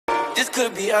this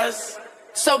could be us.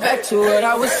 So back to what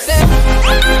I was saying.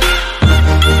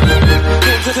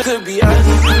 Could be us.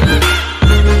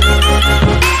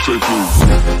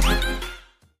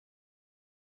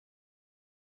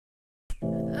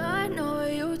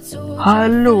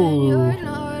 Hello,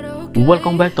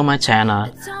 welcome back to my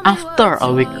channel. After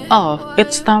a week off,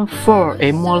 it's time for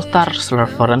Immortal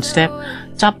Reverence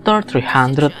chapter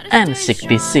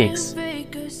 366.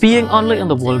 Being only in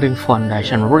the building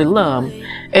foundation realm,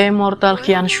 Immortal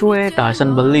Qianshui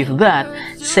doesn't believe that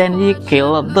Senyi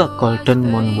killed the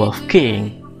Golden Moon Wolf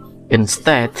King.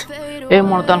 Instead,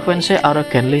 Immortal Qianshui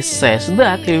arrogantly says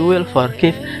that he will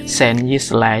forgive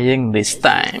Senyi's lying this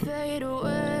time.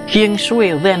 King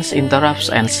Shui then interrupts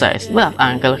and says that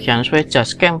Uncle Qianshui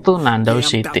just came to Nando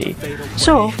City,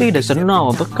 so he doesn't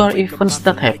know the core events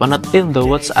that happened in the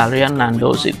Woods area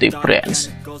Nando City branch.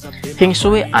 King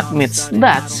Shui admits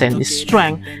that Senyi's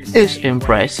strength is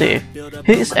impressive.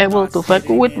 He is able to fight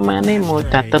with many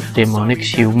mutated demonic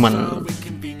humans.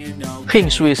 King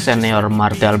Sui's senior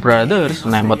martial brothers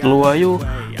named Luoyu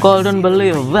couldn't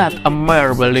believe that a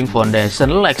mere building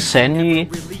foundation like Senyi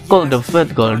could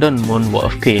defeat Golden Moon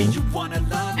Wolf King.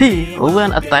 He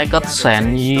then attacked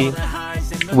Senyi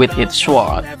with his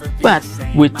sword, but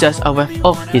with just a wave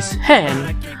of his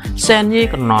hand, Senyi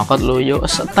knocked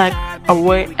Luoyu's attack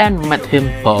away and made him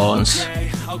bounce.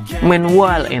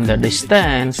 Meanwhile, in the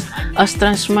distance, a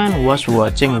strange man was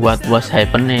watching what was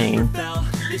happening.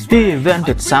 He then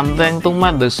did something to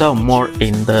make the show more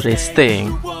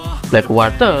interesting.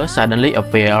 Blackwater suddenly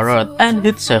appeared and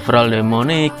hit several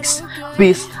demonic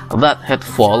beasts that had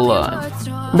fallen.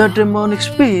 The demonic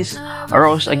beasts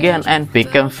rose again and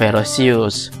became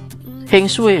ferocious. King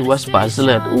Shui was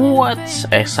puzzled what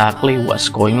exactly was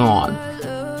going on.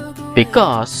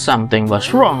 Because something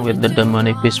was wrong with the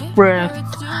demonic beast's breath,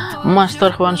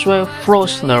 Master Qianshui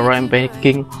froze the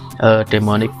rampaging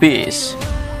demonic beasts.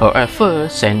 However,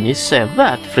 Senyi said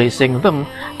that freezing them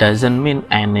doesn't mean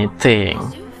anything.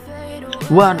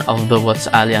 One of the Woods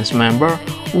Alliance members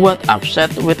was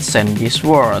upset with Senyi's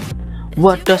word.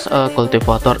 What does a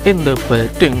cultivator in the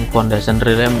building foundation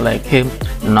realm like him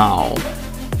know?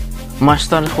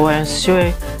 Master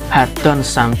Qianshui had done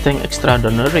something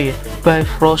extraordinary by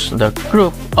froze the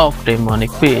group of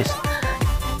demonic beasts.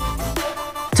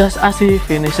 Just as he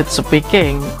finished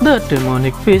speaking, the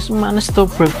demonic beast managed to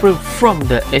break free from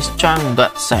the ice chunk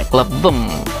that shackled them.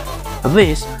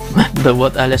 This made the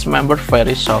Woods Alliance member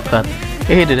very shocked.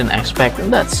 He didn't expect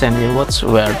that Senyi words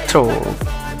were true.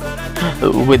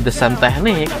 With the same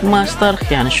technique, Master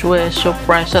Qianshui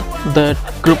surprised the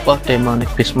group of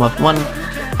demonic beast movement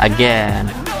again.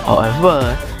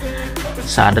 However,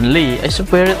 suddenly, a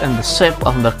spirit in the shape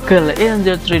of the girl in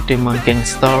the 3 Demon King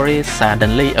story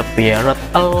suddenly appeared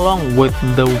along with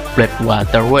the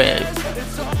Blackwater wave.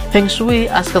 King Shui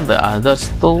asked the others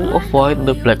to avoid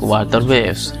the Blackwater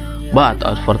waves, but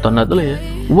unfortunately,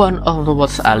 one of the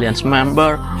Woods Alliance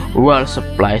members was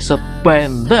spliced by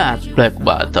that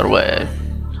Blackwater wave.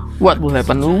 What will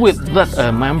happen with that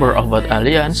member of Woods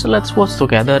Alliance? Let's watch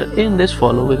together in this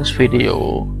following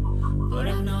video.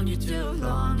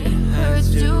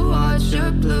 To watch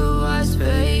your blue eyes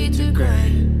fade to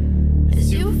gray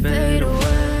as you fade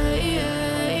away,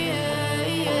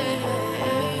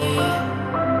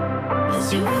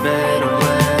 as you fade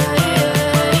away,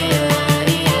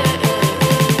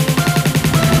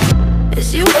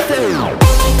 as you fade away.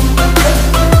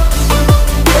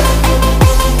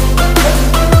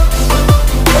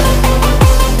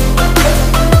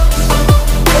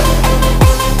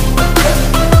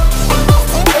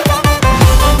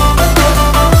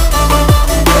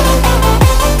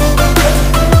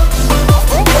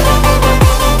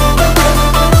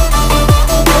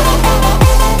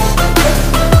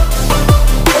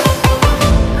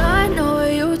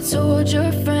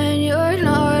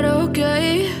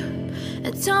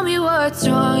 Tell me what's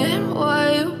wrong and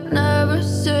why you never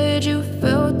said you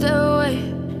felt that way.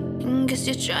 Guess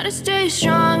you're trying to stay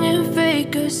strong and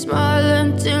fake a smile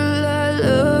until I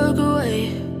look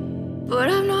away. But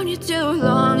I've known you too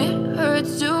long, it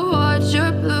hurts to watch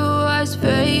your blue eyes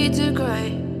fade to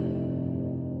gray